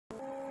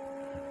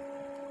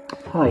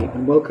Hi,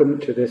 and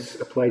welcome to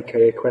this applied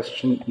Ka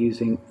question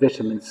using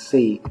vitamin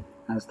C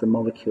as the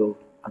molecule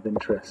of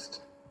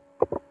interest.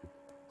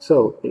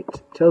 So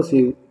it tells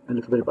you a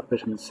little bit about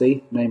vitamin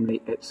C,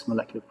 namely its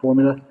molecular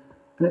formula,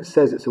 and it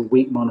says it's a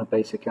weak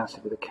monobasic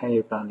acid with a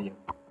Ka value.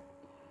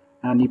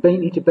 And you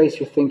need to base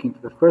your thinking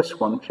for the first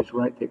one, which is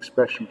write the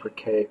expression for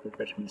Ka for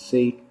vitamin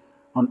C,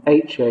 on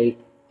HA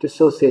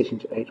dissociating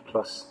to H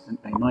plus and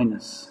A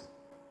minus.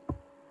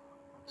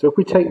 So if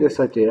we take this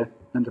idea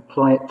and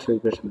apply it to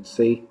vitamin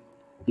C,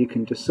 you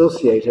can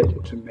dissociate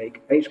it to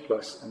make H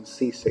plus and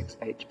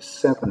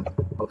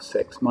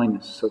C6H7O6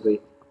 minus. So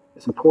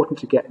it's important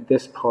to get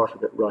this part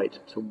of it right.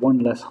 So one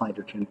less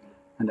hydrogen,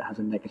 and it has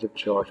a negative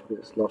charge because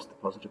it's lost the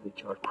positively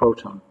charged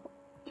proton.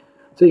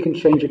 So you can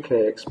change a Ka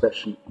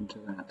expression into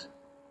that.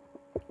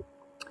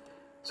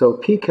 So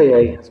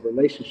pKa has a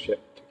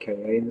relationship to Ka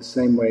in the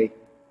same way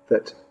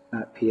that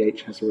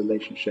pH has a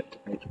relationship to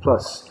H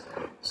plus.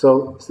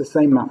 So it's the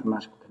same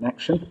mathematical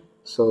connection.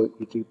 So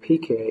you do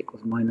pKa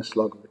equals minus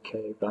log of the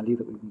Ka value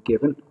that we've been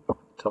given up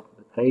at the top of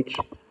the page.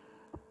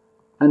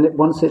 And it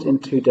wants it in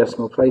 2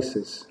 decimal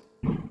places.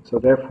 So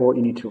therefore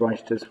you need to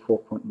write it as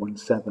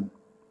 4.17.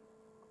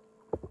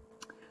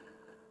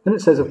 Then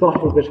it says a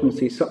bottle of vitamin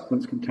C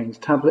supplements contains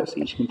tablets,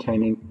 each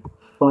containing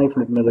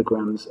 500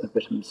 milligrams of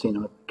vitamin C.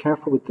 Now be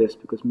careful with this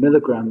because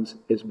milligrams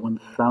is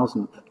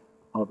 1,000th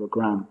of a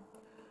gram.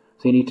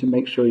 So you need to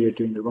make sure you're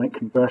doing the right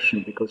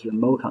conversion because your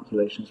mole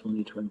calculations will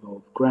need to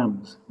involve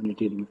grams when you're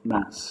dealing with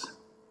mass.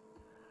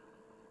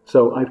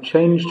 So I've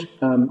changed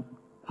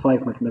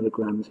 500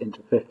 milligrams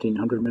into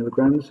 1,500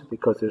 milligrams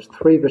because there's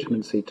 3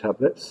 vitamin C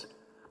tablets.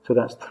 So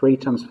that's 3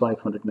 times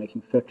 500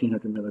 making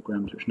 1,500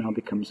 milligrams, which now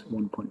becomes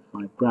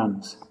 1.5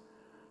 grams.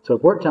 So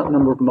I've worked out the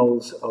number of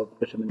moles of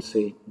vitamin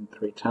C in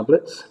 3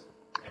 tablets.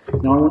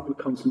 Now I want the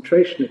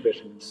concentration of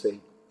vitamin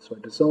C. So I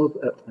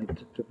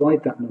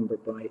divide that number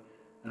by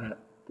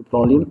the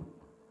volume,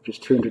 which is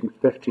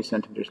 250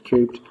 centimeters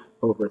cubed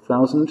over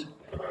 1,000,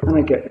 and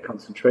I get the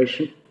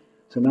concentration.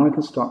 So now I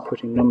can start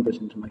putting numbers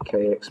into my Ka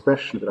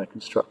expression that I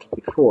constructed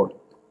before.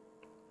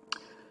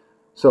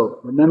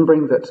 So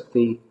remembering that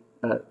the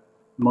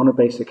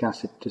monobasic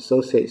acid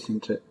dissociates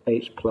into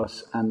H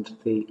plus and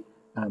the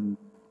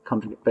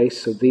conjugate base,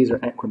 so these are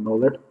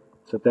equimolar,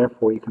 so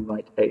therefore you can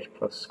write H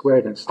plus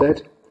squared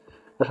instead.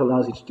 That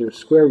allows you to do a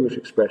square root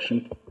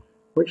expression,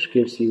 which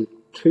gives you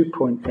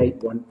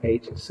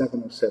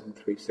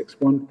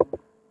 2.818707,361.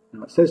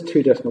 Now it says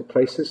 2 decimal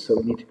places, so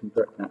we need to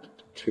convert that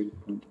to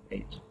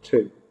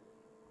 2.82.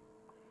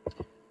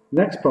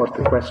 Next part of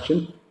the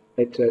question,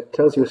 it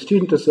tells you a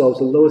student dissolves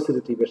a low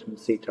acidity vitamin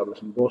C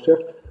tablet in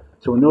water.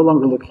 So we're no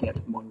longer looking at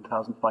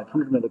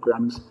 1,500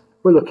 milligrams,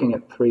 we're looking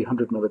at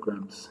 300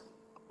 milligrams.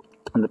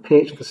 And the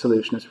pH of the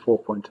solution is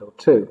 4.02,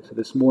 so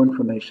there's more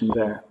information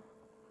there.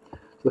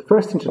 So the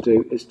first thing to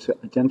do is to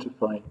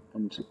identify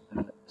and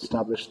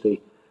establish the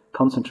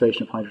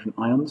concentration of hydrogen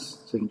ions,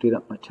 so you can do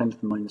that by 10 to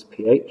the minus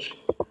pH.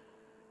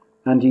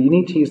 And you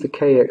need to use the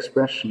Ka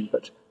expression,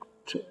 but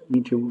you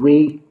need to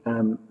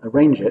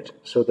rearrange it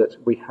so that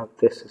we have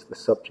this as the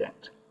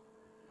subject.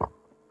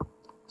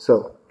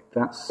 So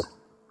that's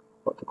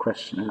what the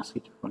question asks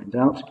you to find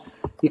out.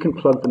 You can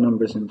plug the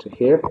numbers into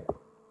here,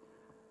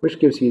 which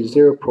gives you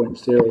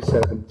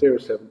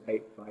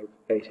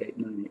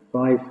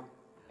 0.070785888985,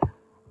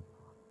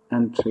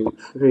 and to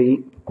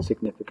 3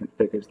 significant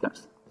figures,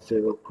 that's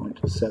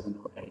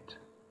 0.708.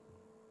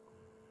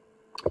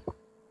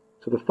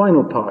 So the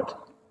final part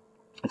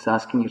is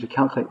asking you to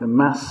calculate the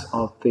mass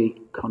of the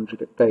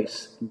conjugate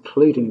base,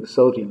 including the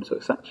sodium, so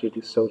it's actually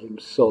the sodium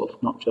salt,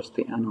 not just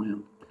the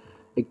anion,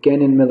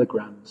 again in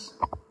milligrams.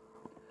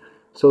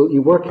 So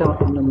you work out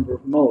the number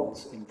of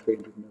moles in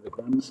 300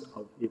 milligrams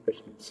of your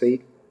vitamin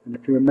C, and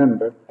if you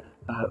remember,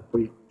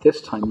 we're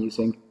this time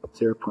using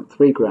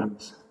 0.3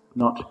 grams,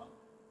 not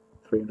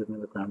 300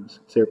 milligrams,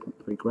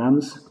 0.3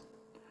 grams.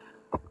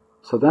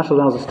 So that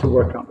allows us to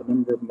work out the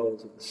number of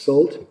moles of the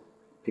salt,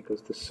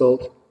 because the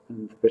salt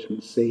and the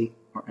vitamin C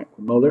are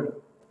equimolar.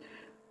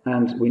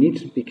 And we need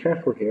to be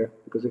careful here,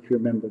 because if you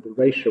remember, the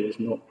ratio is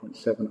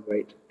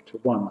 0.708 to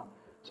 1.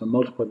 So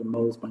multiply the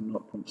moles by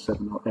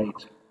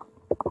 0.708.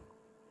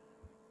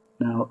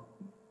 Now,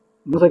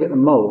 once I get the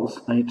moles,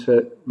 I need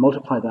to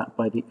multiply that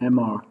by the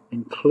MR,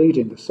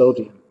 including the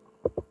sodium.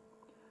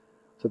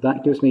 So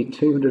that gives me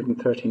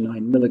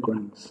 239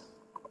 milligrams.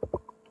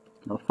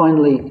 Now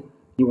finally,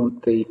 you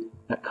want the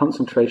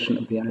concentration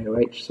of the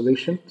NaOH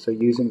solution. So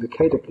using the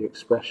Kw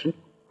expression,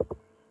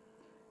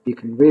 you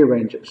can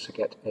rearrange it to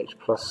get H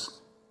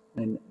plus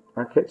in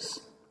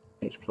brackets,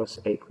 H plus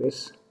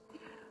aqueous.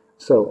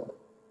 So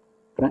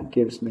that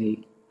gives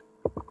me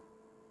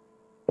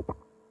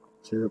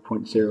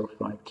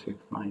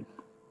 0.0525.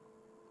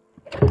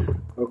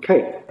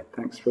 Okay,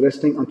 thanks for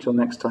listening. Until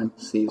next time,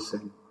 see you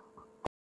soon.